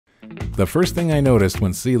The first thing I noticed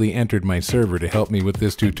when Sealy entered my server to help me with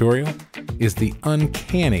this tutorial is the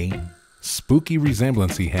uncanny, spooky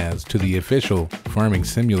resemblance he has to the official farming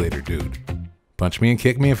simulator dude. Punch me and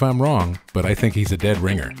kick me if I'm wrong, but I think he's a dead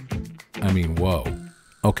ringer. I mean, whoa.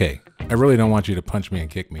 Okay, I really don't want you to punch me and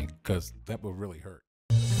kick me, because that will really hurt.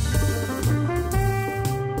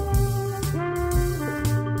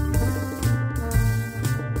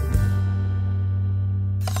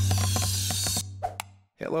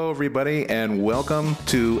 Hello everybody, and welcome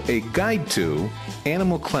to a guide to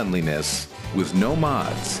animal cleanliness with no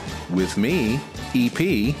mods, with me, EP.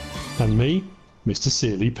 And me,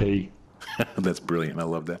 Mr.SealyP. That's brilliant, I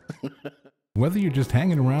love that. Whether you're just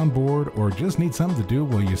hanging around bored or just need something to do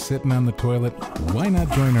while you're sitting on the toilet, why not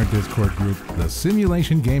join our Discord group, the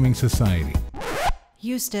Simulation Gaming Society?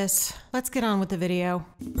 Eustace, let's get on with the video.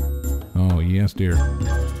 Oh, yes, dear.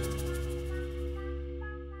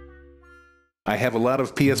 I have a lot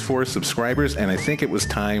of PS4 subscribers, and I think it was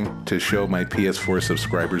time to show my PS4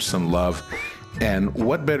 subscribers some love. And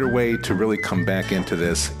what better way to really come back into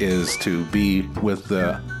this is to be with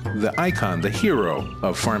the icon, the hero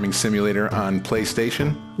of Farming Simulator on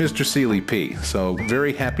PlayStation, MrSealyP. So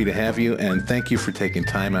very happy to have you, and thank you for taking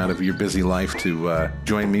time out of your busy life to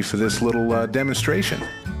join me for this little demonstration.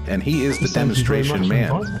 And he is the demonstration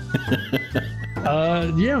man.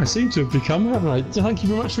 Yeah, I seem to have become, haven't I? Thank you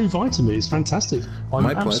very much for inviting me. It's fantastic. I'm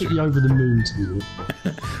absolutely over the moon to be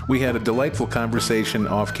here. We had a delightful conversation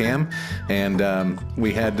off cam, and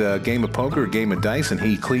we had a game of poker, a game of dice, and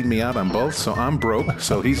he cleaned me out on both, so I'm broke,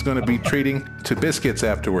 so he's going to be treating to biscuits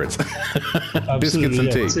afterwards. Biscuits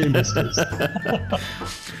and tea. Biscuits.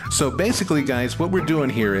 So basically, guys, what we're doing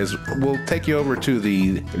here is we'll take you over to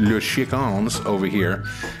the Le Chickens over here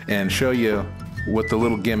and show you what the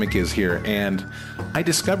little gimmick is here. And I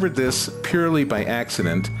discovered this purely by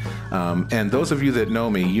accident, and those of you that know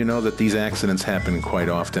me, you know that these accidents happen quite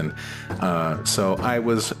often. So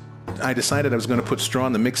I decided I was going to put straw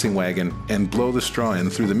in the mixing wagon and blow the straw in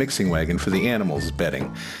through the mixing wagon for the animals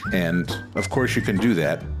bedding. And of course you can do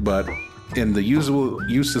that, but in the usual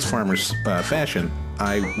Eustace Pharmer's fashion,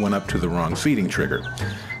 I went up to the wrong feeding trigger.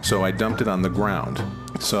 So I dumped it on the ground.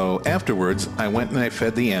 So afterwards, I went and I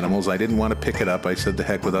fed the animals. I didn't want to pick it up. I said, the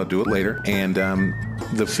heck with it, I'll do it later. And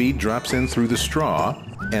the feed drops in through the straw.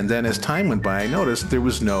 And then as time went by, I noticed there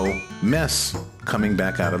was no mess coming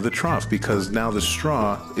back out of the trough, because now the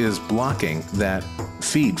straw is blocking that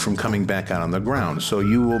feed from coming back out on the ground. So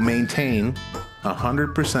you will maintain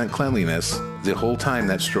 100% cleanliness the whole time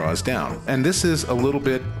that straw is down. And this is a little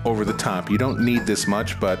bit over the top. You don't need this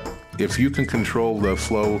much, but if you can control the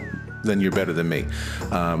flow, then you're better than me.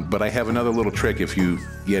 But I have another little trick if you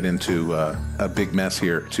get into a big mess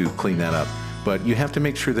here to clean that up. But you have to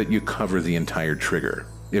make sure that you cover the entire trigger.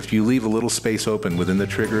 If you leave a little space open within the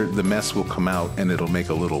trigger, the mess will come out and it'll make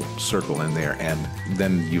a little circle in there, and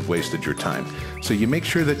then you've wasted your time. So you make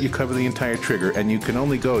sure that you cover the entire trigger, and you can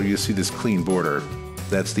only go, you see this clean border,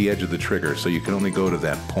 that's the edge of the trigger, so you can only go to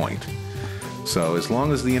that point. So as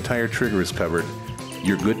long as the entire trigger is covered,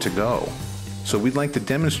 you're good to go. So we'd like to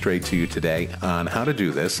demonstrate to you today on how to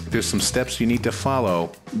do this. There's some steps you need to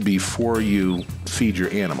follow before you feed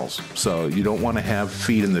your animals. So you don't want to have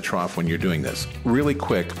feed in the trough when you're doing this. Really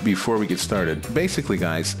quick, before we get started, basically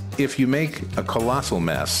guys, if you make a colossal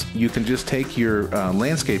mess, you can just take your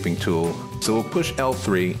landscaping tool. So we'll push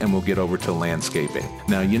L3 and we'll get over to landscaping.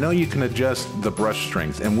 Now you know you can adjust the brush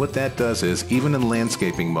strength, and what that does is, even in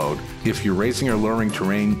landscaping mode, if you're raising or lowering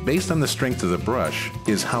terrain, based on the strength of the brush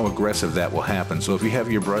is how aggressive that will happen. So if you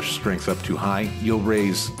have your brush strength up too high, you'll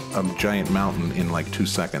raise a giant mountain in like 2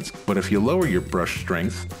 seconds. But if you lower your brush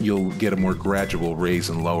strength, you'll get a more gradual raise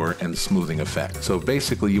and lower and smoothing effect. So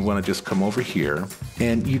basically you want to just come over here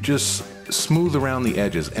and you just smooth around the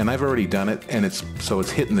edges, and I've already done it, and it's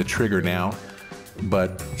hitting the trigger now.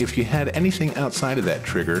 But if you had anything outside of that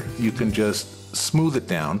trigger, you can just smooth it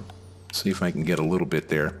down. See if I can get a little bit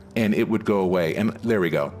there, and it would go away. And there we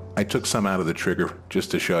go. I took some out of the trigger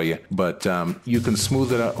just to show you, but you can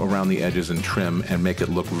smooth it out around the edges and trim and make it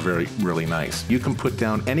look really nice. You can put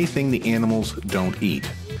down anything the animals don't eat.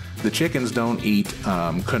 The chickens don't eat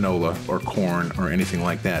canola or corn or anything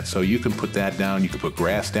like that, so you can put that down, you can put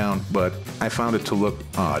grass down, but I found it to look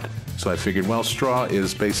odd. So I figured, well, straw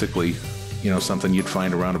is basically, you know, something you'd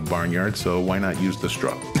find around a barnyard, so why not use the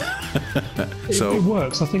straw? So it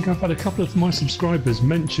works. I think I've had a couple of my subscribers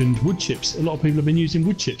mentioned wood chips. A lot of people have been using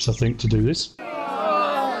wood chips, I think, to do this.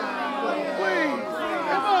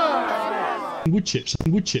 Wood chips,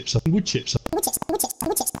 wood chips, wood chips.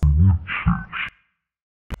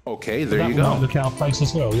 Okay, there you go. That might look out of place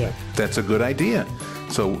as well, yeah. That's a good idea.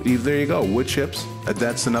 So there you go, wood chips.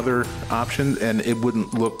 That's another option, and it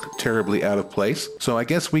wouldn't look terribly out of place. So I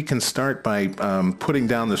guess we can start by putting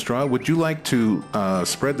down the straw. Would you like to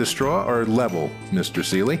spread the straw or level, Mr.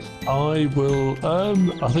 Sealy? I will.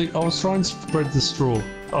 I think I'll try and spread the straw.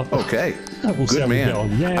 Okay, we'll good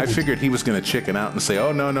man. Yeah, I figured he was going to chicken out and say,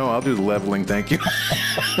 "Oh no, I'll do the leveling, thank you."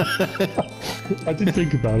 I did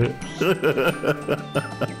think about it.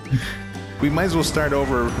 We might as well start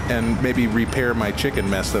over and maybe repair my chicken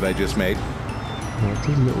mess that I just made. I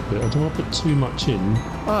did a little bit. I don't want to put too much in.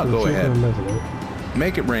 Go ahead. Level it.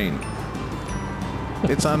 Make it rain.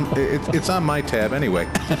 It's on. It's on my tab anyway.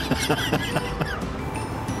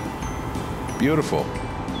 Beautiful.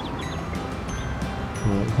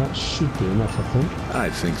 Right, that should be enough, I think. I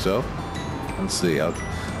think so. Let's see.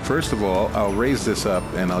 First of all, I'll raise this up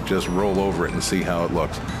and I'll just roll over it and see how it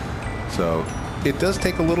looks. So it does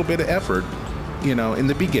take a little bit of effort, you know, in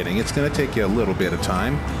the beginning. It's going to take you a little bit of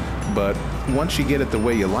time, but once you get it the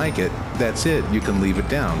way you like it, that's it. You can leave it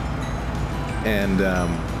down. And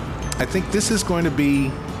I think this is going to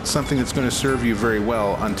be something that's going to serve you very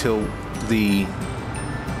well until the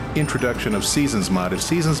introduction of Seasons Mod. If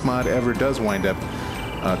Seasons Mod ever does wind up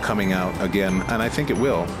coming out again, and I think it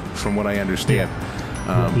will, from what I understand.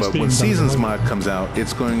 But when Seasons Mod comes out,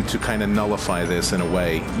 it's going to kind of nullify this in a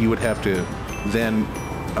way. You would have to then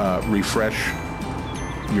refresh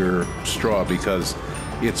your straw because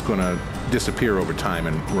it's going to disappear over time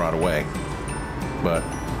and rot away. But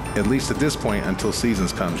at least at this point, until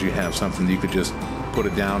Seasons comes, you have something you could just put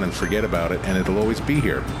it down and forget about it, and it'll always be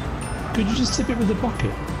here. Could you just tip it with a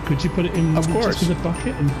bucket? Could you put it in just with a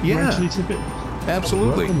bucket and gradually tip it?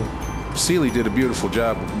 Absolutely. Sealy did a beautiful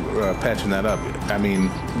job patching that up. I mean,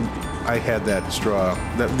 I had that straw.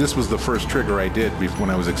 This was the first trigger I did when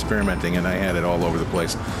I was experimenting, and I had it all over the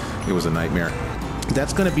place. It was a nightmare.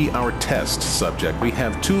 That's going to be our test subject. We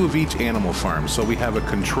have 2 of each animal farm. So we have a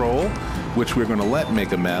control, which we're going to let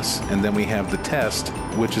make a mess, and then we have the test,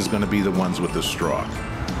 which is going to be the ones with the straw.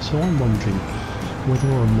 So I'm wondering whether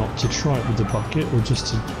or not to try it with the bucket, or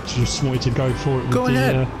just want you to go for it with Go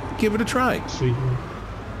ahead. Give it a try.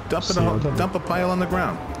 Dump a pile on the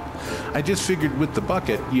ground. I just figured with the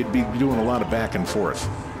bucket, you'd be doing a lot of back and forth.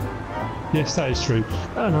 Yes, that is true.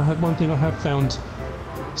 And one thing I have found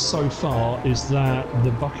so far is that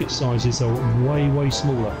the bucket sizes are way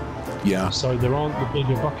smaller. Yeah. So there aren't the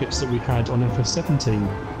bigger buckets that we had on FS19,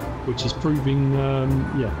 which is proving,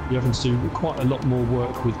 you're having to do quite a lot more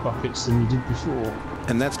work with buckets than you did before.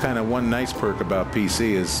 And that's kind of one nice perk about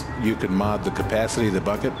PC is you can mod the capacity of the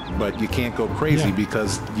bucket, but you can't go crazy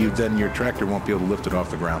because then your tractor won't be able to lift it off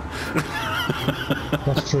the ground.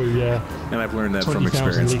 That's true, yeah. And I've learned that from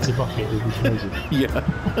experience. 20,000 litre bucket would be crazy. Yeah.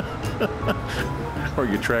 Or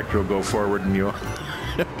your tractor will go forward and you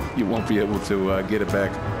won't be able to get it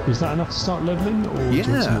back. Is that enough to start leveling? Or do you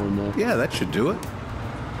want some more in there? Yeah, that should do it.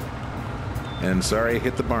 And sorry I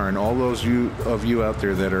hit the barn. All those of you out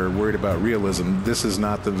there that are worried about realism, this is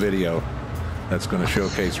not the video that's going to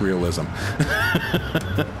showcase realism.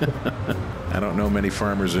 I don't know many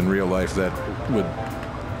farmers in real life that would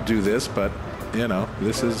do this, but, you know,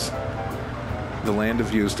 this is the land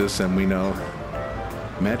of Eustace, and we know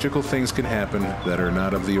magical things can happen that are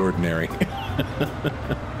not of the ordinary.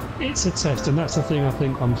 It's a test, and that's the thing I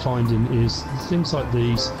think I'm finding is things like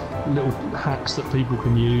these little hacks that people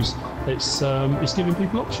can use. It's giving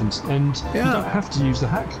people options, and you don't have to use the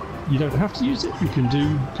hack. You don't have to use it. You can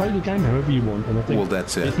play the game however you want, and I think. Well,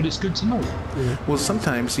 that's it. But it's good to know. Yeah. Well,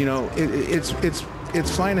 sometimes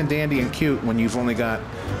it's fine and dandy and cute when you've only got,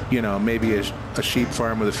 maybe a sheep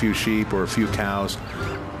farm with a few sheep or a few cows.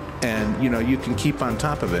 And, you can keep on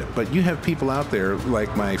top of it. But you have people out there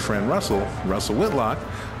like my friend Russell Whitlock,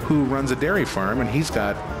 who runs a dairy farm, and he's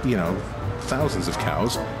got, thousands of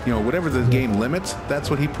cows. Whatever the game limits, that's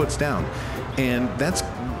what he puts down. And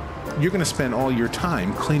you're going to spend all your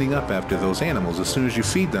time cleaning up after those animals. As soon as you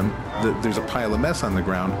feed them, there's a pile of mess on the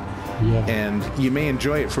ground. Yeah. And you may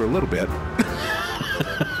enjoy it for a little bit.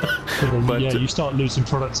 But you start losing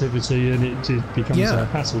productivity, and it becomes a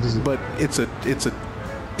hassle, doesn't it? But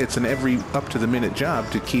it's an every up-to-the-minute job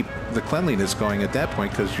to keep the cleanliness going at that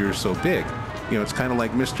point because you're so big. It's kind of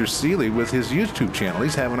like Mr. Sealy with his YouTube channel.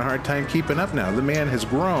 He's having a hard time keeping up now. The man has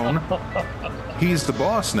grown. He's the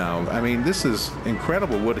boss now. I mean, this is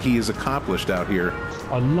incredible what he has accomplished out here.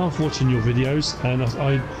 I love watching your videos, and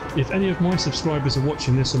if any of my subscribers are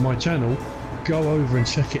watching this on my channel, go over and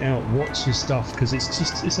check it out. Watch his stuff, because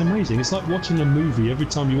it's amazing. It's like watching a movie every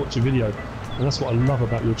time you watch a video. And that's what I love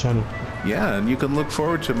about your channel. Yeah, and you can look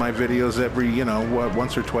forward to my videos every,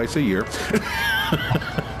 once or twice a year.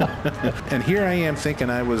 And here I am thinking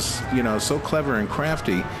I was, you know, so clever and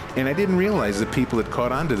crafty, and I didn't realize that people had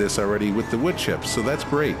caught on to this already with the wood chips, so that's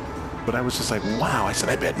great. But I was just like, wow, I said,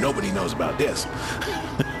 I bet nobody knows about this.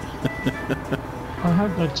 I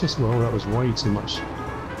had that just, well, that was way too much.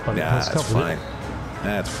 Nah, that's fine.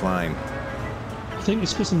 That's fine. I think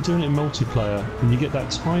it's because I'm doing it in multiplayer, and you get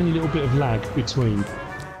that tiny little bit of lag between.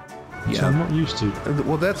 Which I'm not used to.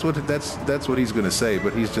 Well, that's what he's going to say,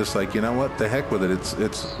 but he's just like, you know what, the heck with it.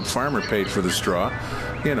 It's Farmer paid for the straw,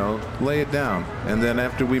 you know, lay it down. And then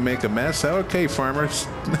after we make a mess, okay, Farmer,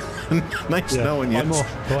 nice knowing you. I'm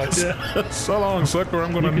off. Right, yeah. So long, sucker.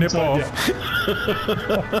 I'm going to nip off.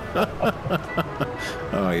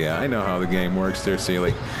 Oh yeah, I know how the game works there,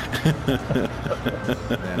 Sealy.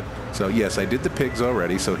 So yes, I did the pigs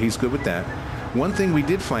already, so he's good with that. One thing we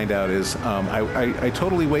did find out is I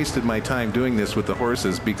totally wasted my time doing this with the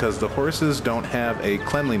horses because the horses don't have a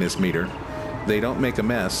cleanliness meter. They don't make a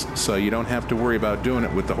mess, so you don't have to worry about doing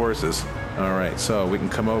it with the horses. All right, so we can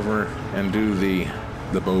come over and do the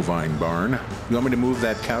bovine barn. You want me to move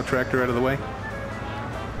that cow tractor out of the way?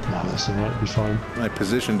 No, that's all right, it'll be fine. I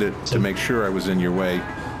positioned it to make sure I was in your way.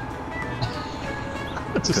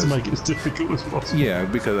 Just to make it as difficult as possible. Yeah,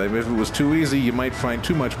 because if it was too easy, you might find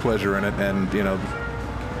too much pleasure in it, and, you know,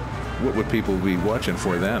 what would people be watching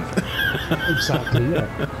for then? Exactly,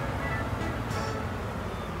 yeah.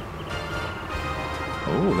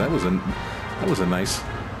 Oh, that was a nice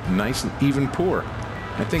even pour.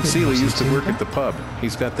 I think Sealy used to work at the pub.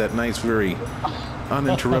 He's got that nice, very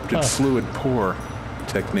uninterrupted fluid pour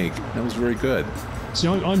technique. That was very good. See,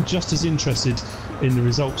 I'm just as interested in the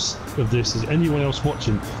results of this as anyone else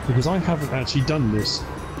watching, because I haven't actually done this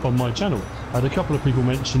on my channel. I had a couple of people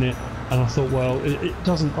mention it, and I thought, well, it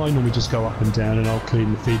doesn't. I normally just go up and down and I'll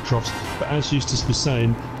clean the feed troughs. But as Eustace was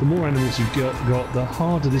saying, the more animals you've got, the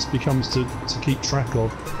harder this becomes to keep track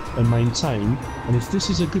of and maintain. And if this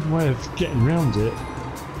is a good way of getting around it,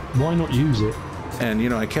 why not use it? And, you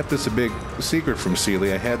know, I kept this a big secret from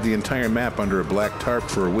Sealy. I had the entire map under a black tarp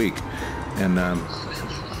for a week, and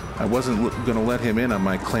I wasn't going to let him in on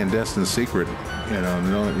my clandestine secret. You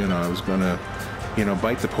know, I was going to, you know,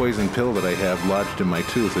 bite the poison pill that I have lodged in my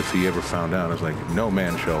tooth if he ever found out. I was like, no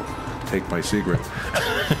man shall take my secret.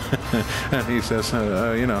 And he says,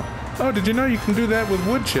 you know, oh, did you know you can do that with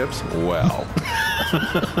wood chips? Well.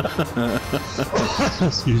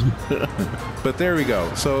 Excuse me. But there we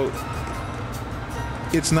go. So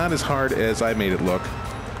it's not as hard as I made it look.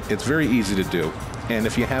 It's very easy to do. And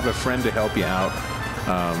if you have a friend to help you out,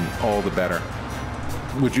 all the better.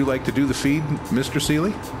 Would you like to do the feed, Mr.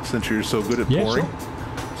 Sealy, since you're so good at pouring?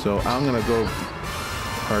 Sure. So I'm going to go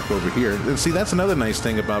park over here. And see, that's another nice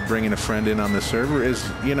thing about bringing a friend in on the server is,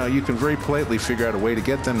 you know, you can very politely figure out a way to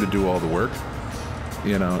get them to do all the work.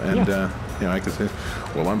 You know, and you know, I could say,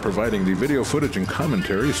 well, I'm providing the video footage and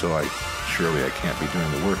commentary, so surely I can't be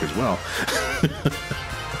doing the work as well.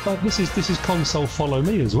 But this is console follow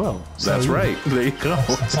me as well. So that's right. There you go.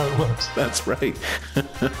 That's how it works. That's right.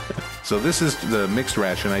 So this is the mixed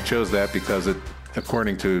ration. I chose that because it,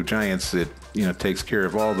 according to Giants, it, you know, takes care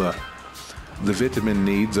of all the vitamin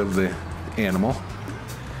needs of the animal.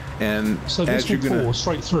 And so this will pour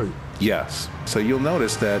straight through. Yes. So you'll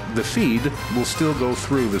notice that the feed will still go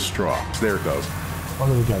through the straw. There it goes. Oh,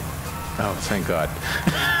 there we go. Oh, thank God.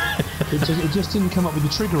 It just didn't come up with the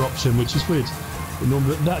trigger option, which is weird.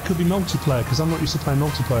 Normally, that could be multiplayer, because I'm not used to playing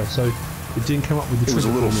multiplayer, so it didn't come up with the trigger. It was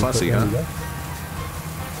a little fussy, huh?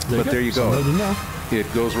 But there you go.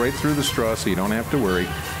 It goes right through the straw, so you don't have to worry.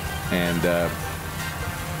 And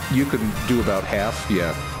you can do about half,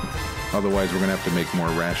 yeah. Otherwise, we're going to have to make more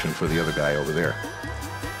ration for the other guy over there.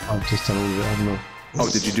 I've just done all of it, haven't I? Oh,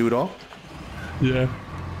 did you do it all? Yeah.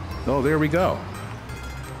 Oh, there we go.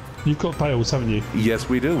 You've got pails, haven't you? Yes,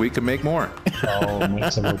 we do. We can make more. Oh,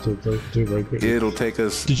 mate, so I'll do it very quickly. It'll take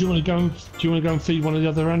us. Do you want to go and feed one of the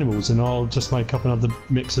other animals, and I'll just make up another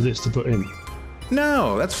mix of this to put in?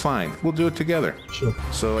 No, that's fine. We'll do it together. Sure.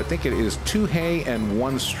 So I think it is 2 hay and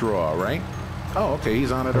 1 straw, right? Oh, okay.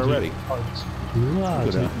 He's on it already.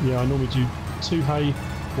 Yeah, I normally do 2 hay,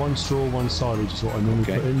 1 straw, 1 silage is what I normally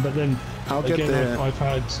put in. But then I've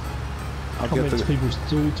had comments people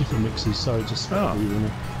do different mixes, so just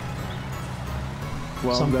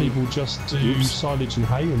well, some people just do silage and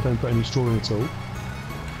hay and don't put any straw in at all.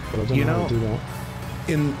 But I don't know how to do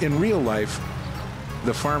that. In real life,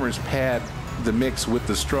 the farmers pad the mix with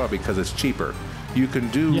the straw because it's cheaper. You can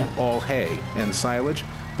do all hay and silage,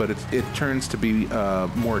 but it turns to be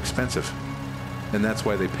more expensive, and that's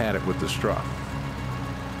why they pad it with the straw.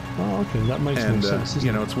 Oh, okay, that makes more sense.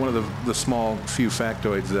 You know, it's one of the small few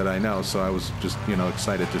factoids that I know, so I was just, you know,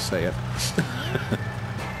 excited to say it.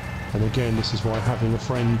 And again, this is why having a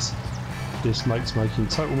friend, this makes making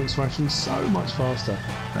total mix rations so much faster.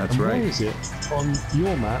 That's and right. Why is it on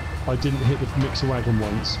your map I didn't hit the mixer wagon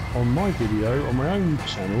once? On my video, on my own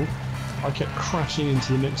channel, I kept crashing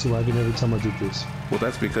into the mixer wagon every time I did this. Well,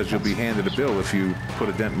 that's because you'll be handed a bill if you put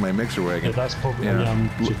a dent in my mixer wagon. Yeah, that's probably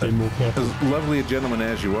should be more careful. As lovely a gentleman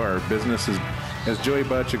as you are, business is, as Joey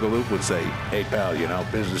Botchagaloop would say, hey pal, you know,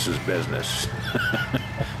 business is business.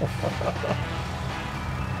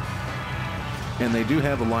 And they do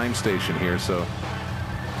have a lime station here, so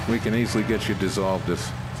we can easily get you dissolved if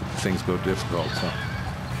things go difficult. So,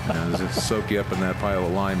 just soak you up in that pile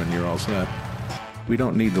of lime and you're all set. We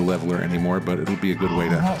don't need the leveler anymore, but it'll be a good way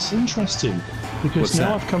to... That's interesting, because What's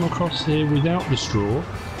now that? I've come across here without the straw,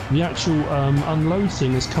 the actual unload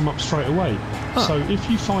thing has come up straight away. Huh. So if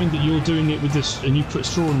you find that you're doing it with this and you put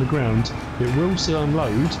straw on the ground, it will still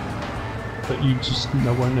unload, but you just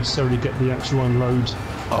won't necessarily get the actual unload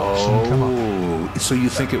option come up. So you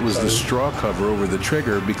think it was the straw cover over the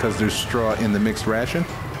trigger because there's straw in the mixed ration?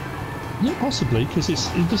 Yeah, possibly, because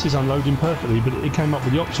this is unloading perfectly, but it came up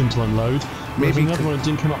with the option to unload. Maybe another one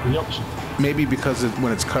didn't come up with the option. Maybe because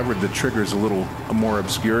when it's covered, the trigger's a little more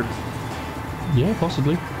obscured. Yeah,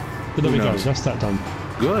 possibly. But there Who we go. knows? That's that done.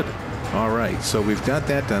 Good. All right. So we've got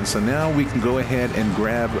that done. So now we can go ahead and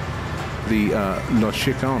grab the Le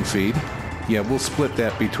Chicken feed. Yeah, we'll split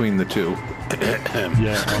that between the two.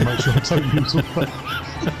 Yeah, I'll make sure I don't use all that.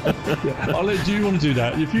 Yeah, I'll let you want to do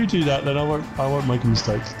that. If you do that, then I won't make a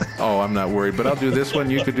mistake. Oh, I'm not worried, but I'll do this one.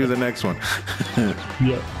 You could do the next one.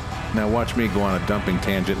 Yeah. Now watch me go on a dumping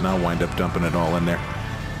tangent, and I'll wind up dumping it all in there.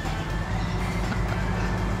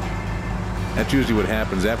 That's usually what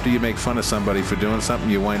happens. After you make fun of somebody for doing something,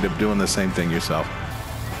 you wind up doing the same thing yourself.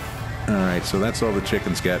 All right, so that's all the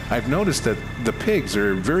chickens get. I've noticed that the pigs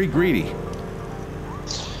are very greedy.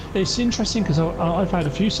 It's interesting because I've had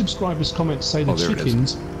a few subscribers comment to say the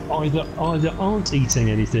chickens either aren't eating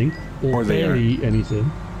anything or barely eat anything,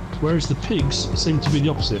 whereas the pigs seem to be the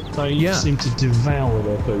opposite. They seem to devour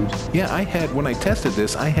their food. Yeah, when I tested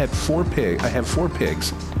this, I had 4 pigs,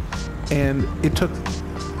 and it took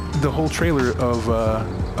the whole trailer of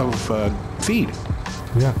feed.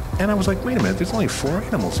 Yeah. And I was like, wait a minute, there's only 4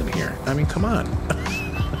 animals in here. I mean, come on.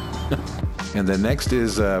 And then next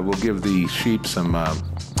is we'll give the sheep some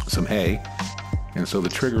hay, and so the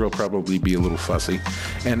trigger will probably be a little fussy.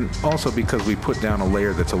 And also because we put down a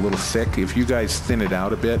layer that's a little thick, if you guys thin it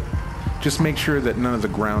out a bit, just make sure that none of the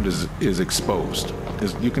ground is exposed.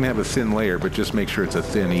 You can have a thin layer, but just make sure it's a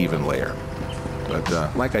thin, even layer. But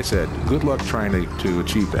like I said, good luck trying to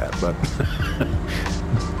achieve that. But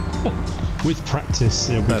with practice,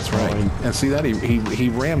 it'll be that's fine. right. And see that he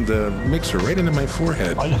rammed the mixer right into my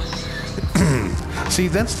forehead. I know. See,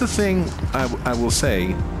 that's the thing I will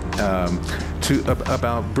say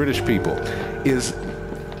about British people is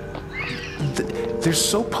they're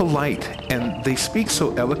so polite and they speak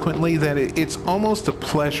so eloquently that it's almost a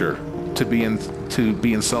pleasure to be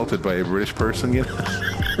insulted by a British person. You know?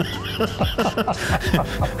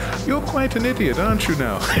 You're quite an idiot, aren't you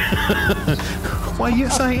now? Why,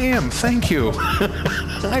 yes, I am. Thank you.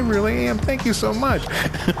 I really am. Thank you so much.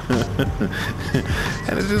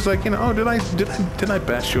 And it's just like, you know, oh, did I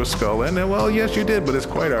bash your skull in? Well, yes, you did, but it's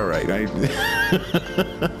quite all right.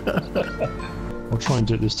 I'll try and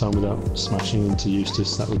do it this time without smashing into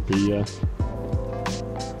Eustace. That would be...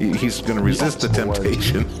 He's going to resist the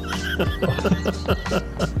temptation.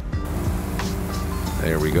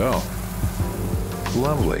 There we go.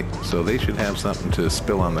 Lovely. So they should have something to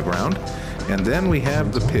spill on the ground. And then we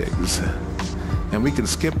have the pigs. And we can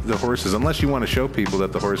skip the horses, unless you want to show people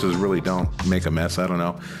that the horses really don't make a mess. I don't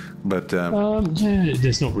know. But yeah,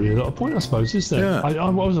 there's not really a lot of point, I suppose, is there? Yeah. I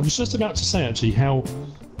was just about to say, actually, how...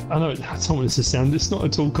 I know I don't want this to sound, it's not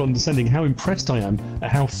at all condescending, how impressed I am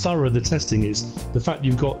at how thorough the testing is. The fact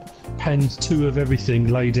you've got pens 2 of everything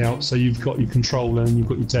laid out, so you've got your controller and you've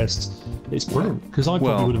got your tests. It's brilliant, because I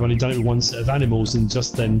probably would have only done it with 1 set of animals and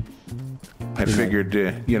just then... I figured,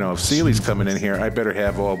 you know, if Sealy's coming in here, I better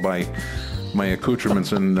have all my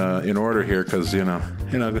accoutrements in order here, because, you know,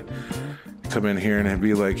 come in here and it'd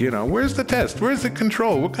be like, you know, where's the test? Where's the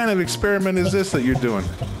control? What kind of experiment is this that you're doing?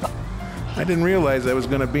 I didn't realize I was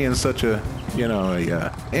going to be in such a, you know,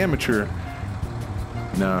 amateur.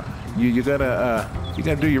 No, you gotta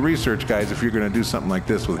do your research, guys, if you're going to do something like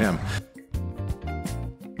this with him.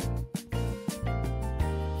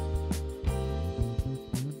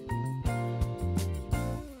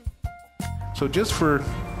 So just for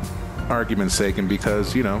argument's sake, and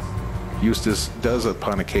because, you know, Eustace does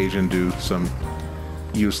upon occasion do some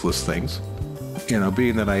useless things, you know,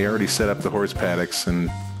 being that I already set up the horse paddocks and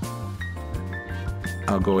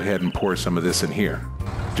I'll go ahead and pour some of this in here,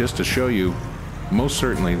 just to show you most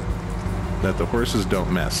certainly that the horses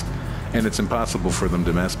don't mess. And it's impossible for them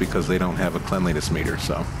to mess because they don't have a cleanliness meter,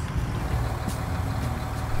 so.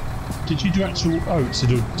 Did you do actual oats, or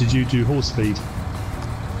did you do horse feed?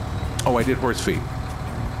 Oh, I did horse feed.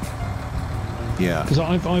 Yeah. Because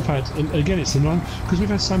I've had, and again it's annoying, because we've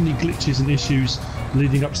had so many glitches and issues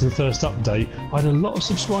leading up to the first update. I had a lot of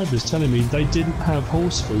subscribers telling me they didn't have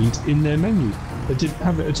horse feed in their menu. They didn't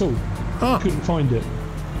have it at all. Huh. Couldn't find it.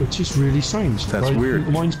 Which is really strange. That's weird.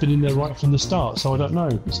 Mine's been in there right from the start, so I don't know.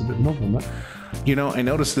 It's a bit novel, that. You know, I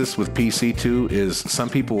noticed this with PC too, is some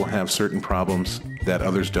people will have certain problems that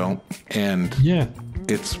others don't. And yeah,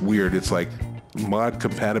 it's weird. It's like mod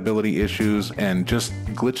compatibility issues and just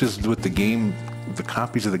glitches with the game, the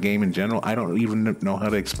copies of the game in general. I don't even know how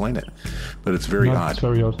to explain it, but it's very odd. It's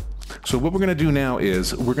very odd. So what we're going to do now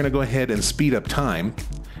is we're going to go ahead and speed up time,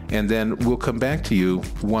 and then we'll come back to you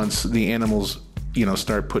once the animals, you know,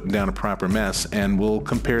 start putting down a proper mess, and we'll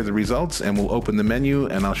compare the results, and we'll open the menu,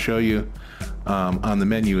 and I'll show you on the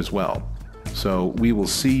menu as well. So we will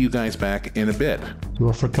see you guys back in a bit. We're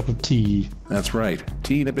off for a cup of tea. That's right,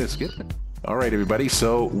 tea and a biscuit. All right, everybody,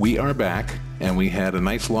 so we are back, and we had a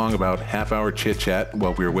nice long about half-hour chit-chat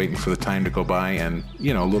while we were waiting for the time to go by, and,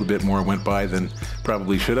 you know, a little bit more went by than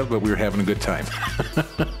probably should have, but we were having a good time.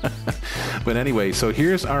 But anyway, so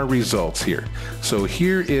here's our results here. So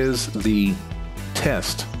here is the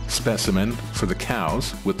test specimen for the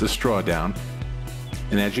cows with the straw down,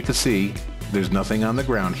 and as you can see, there's nothing on the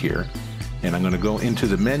ground here. And I'm going to go into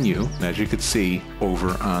the menu, and as you can see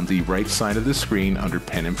over on the right side of the screen under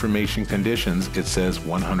pen information conditions, it says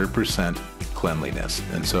 100% cleanliness.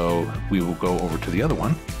 And so we will go over to the other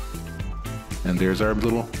one, and there's our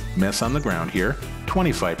little mess on the ground here,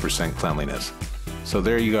 25% cleanliness. So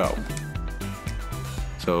there you go.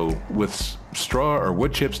 So with straw or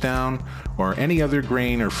wood chips down or any other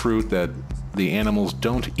grain or fruit that the animals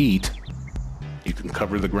don't eat, you can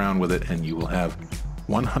cover the ground with it and you will have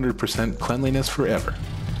 100% cleanliness forever.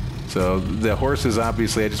 So the horses,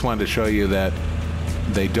 obviously, I just wanted to show you that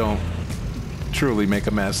they don't truly make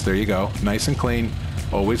a mess. There you go. Nice and clean.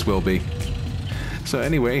 Always will be. So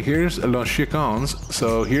anyway, here's los chickens.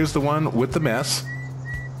 So here's the one with the mess.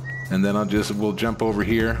 And then we'll jump over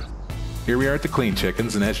here. Here we are at the clean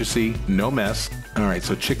chickens, and as you see, no mess. All right,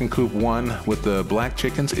 so chicken coop 1 with the black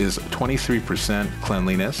chickens is 23%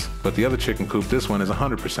 cleanliness, but the other chicken coop, this one, is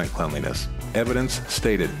 100% cleanliness. Evidence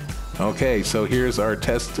stated. Okay, so here's our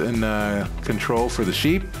test and control for the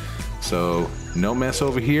sheep. So no mess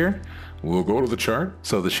over here. We'll go to the chart.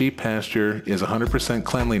 So the sheep pasture is 100%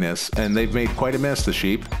 cleanliness, and they've made quite a mess, the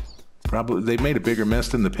sheep. Probably they've made a bigger mess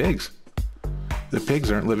than the pigs. The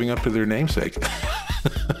pigs aren't living up to their namesake.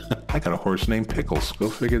 I got a horse named Pickles. Go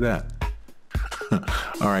figure that.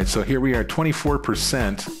 All right, so here we are,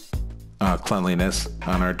 24% cleanliness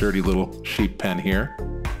on our dirty little sheep pen here.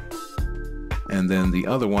 And then the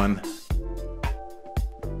other one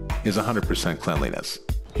is 100% cleanliness.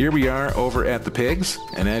 Here we are over at the pigs,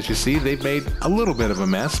 and as you see, they've made a little bit of a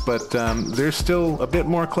mess, but they're still a bit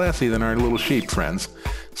more classy than our little sheep friends.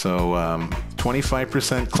 So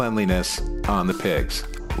 25% cleanliness on the pigs.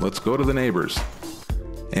 Let's go to the neighbors.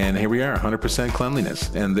 And here we are, 100%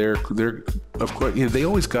 cleanliness. And they're of course, you know, they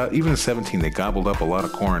always got, even in 17, they gobbled up a lot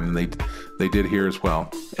of corn, and they did here as well.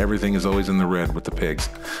 Everything is always in the red with the pigs.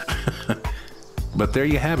 But there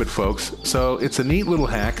you have it, folks. So it's a neat little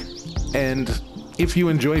hack, and if you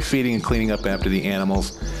enjoy feeding and cleaning up after the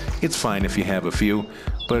animals, it's fine if you have a few,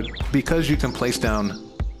 but because you can place down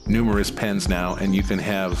numerous pens now and you can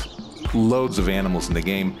have loads of animals in the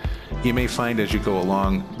game, you may find as you go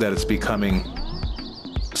along that it's becoming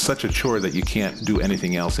such a chore that you can't do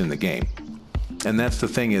anything else in the game. And that's the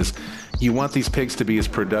thing, is you want these pigs to be as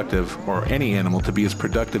productive, or any animal to be as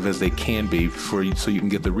productive as they can be so you can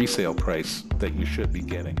get the resale price that you should be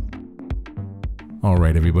getting. All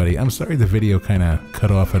right, everybody. I'm sorry the video kind of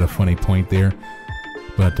cut off at a funny point there,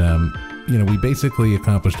 but you know, we basically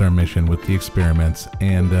accomplished our mission with the experiments,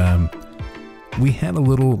 and we had a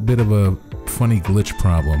little bit of a funny glitch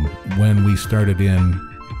problem when we started in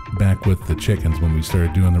back with the chickens. When we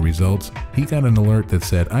started doing the results, he got an alert that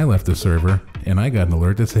said I left the server, and I got an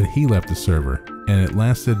alert that said he left the server, and it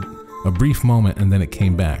lasted a brief moment, and then it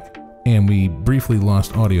came back, and we briefly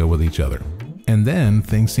lost audio with each other, and then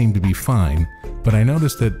things seemed to be fine. But I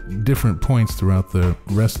noticed at different points throughout the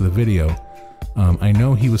rest of the video, I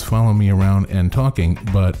know he was following me around and talking,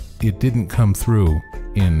 but it didn't come through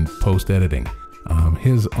in post-editing.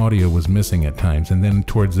 His audio was missing at times, and then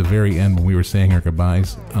towards the very end when we were saying our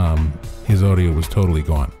goodbyes, his audio was totally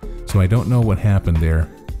gone. So I don't know what happened there,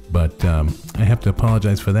 but I have to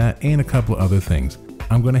apologize for that and a couple of other things.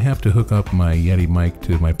 I'm going to have to hook up my Yeti mic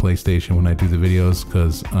to my PlayStation when I do the videos,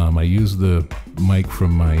 because I use the mic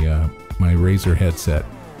from my Razer headset,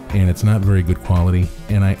 and it's not very good quality.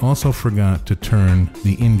 And I also forgot to turn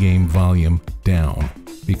the in-game volume down,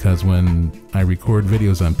 because when I record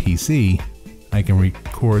videos on PC, I can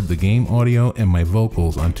record the game audio and my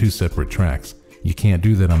vocals on 2 separate tracks. You can't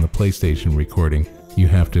do that on the PlayStation recording. You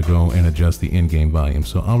have to go and adjust the in-game volume.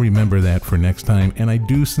 So I'll remember that for next time, and I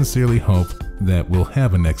do sincerely hope that we'll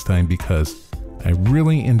have a next time, because I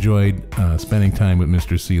really enjoyed spending time with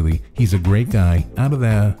Mr. Sealy. He's a great guy. Out of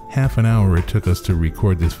the half an hour it took us to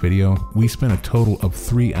record this video, we spent a total of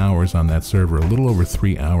 3 hours on that server, a little over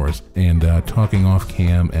 3 hours, and talking off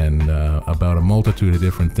cam and about a multitude of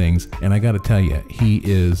different things. And I got to tell you, he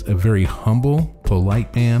is a very humble,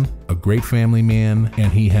 polite man, a great family man,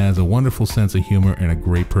 and he has a wonderful sense of humor and a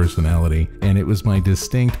great personality. And it was my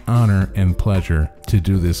distinct honor and pleasure to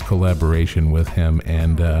do this collaboration with him,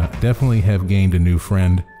 and definitely have gained a new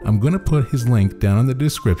friend. I'm going to put his link down in the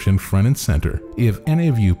description, front and center. If any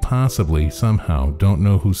of you possibly somehow don't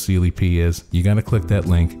know who SealyP is, you got to click that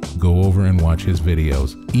link, go over and watch his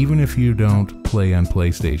videos. Even if you don't play on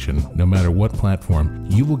PlayStation, no matter what platform,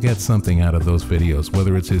 you will get something out of those videos,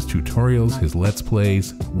 whether it's his tutorials, his Let's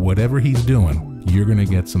Plays, whatever he's doing. You're going to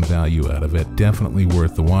get some value out of it. Definitely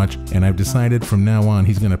worth the watch. And I've decided from now on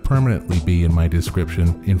he's going to permanently be in my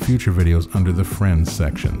description in future videos under the Friends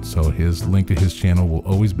section. So his link to his channel will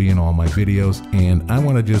always be in all my videos. And I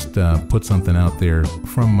want to just put something out there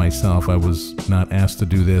from myself. I was not asked to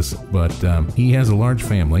do this, but he has a large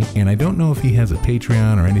family, and I don't know if he has a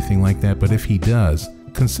Patreon or anything like that, but if he does,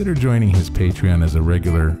 consider joining his Patreon as a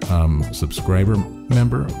regular subscriber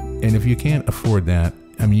member. And if you can't afford that,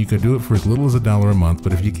 I mean, you could do it for as little as $1 a month,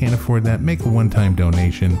 but if you can't afford that, make a one-time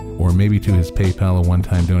donation, or maybe to his PayPal a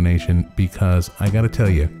one-time donation, because I gotta tell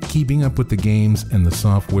you, keeping up with the games and the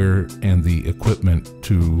software and the equipment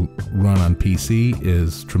to run on PC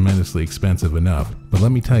is tremendously expensive enough. But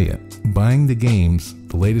let me tell you, buying the games,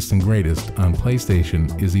 the latest and greatest, on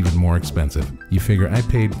PlayStation is even more expensive. You figure I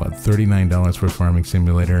paid about $39 for Farming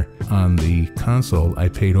Simulator. On the console, I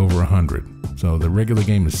paid over $100. So the regular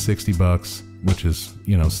game is $60, which is,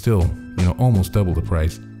 still, almost double the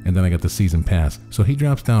price. And then I got the season pass. So he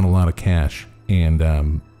drops down a lot of cash.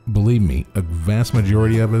 And believe me, a vast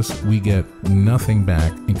majority of us, we get nothing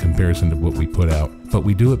back in comparison to what we put out. But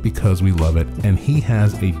we do it because we love it. And he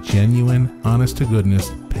has a genuine,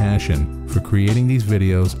 honest-to-goodness passion for creating these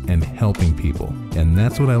videos and helping people. And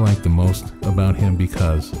that's what I like the most about him,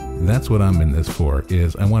 because that's what I'm in this for,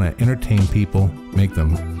 is I want to entertain people, make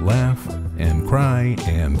them laugh and cry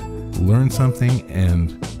and learn something,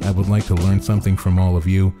 and I would like to learn something from all of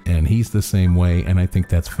you, and he's the same way, and I think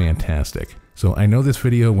that's fantastic. So I know this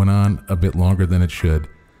video went on a bit longer than it should,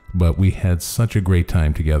 but we had such a great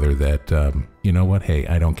time together that, you know what, hey,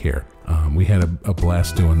 I don't care. We had a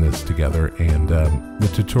blast doing this together, and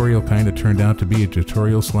the tutorial kind of turned out to be a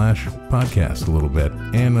tutorial slash podcast a little bit,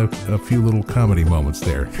 and a few little comedy moments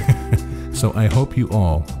there. So I hope you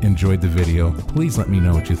all enjoyed the video. Please let me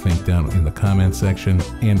know what you think down in the comment section.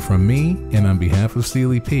 And from me, and on behalf of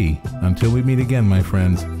SealyP, until we meet again, my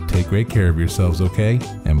friends, take great care of yourselves, okay?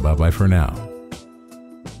 And bye-bye for now.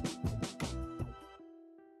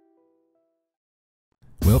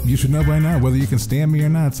 Well, you should know by now whether you can stand me or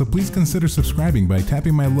not, so please consider subscribing by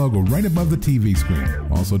tapping my logo right above the TV screen.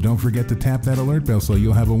 Also, don't forget to tap that alert bell so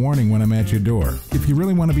you'll have a warning when I'm at your door. If you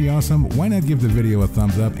really want to be awesome, why not give the video a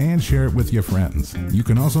thumbs up and share it with your friends? You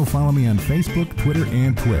can also follow me on Facebook, Twitter,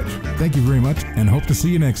 and Twitch. Thank you very much, and hope to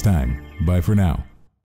see you next time. Bye for now.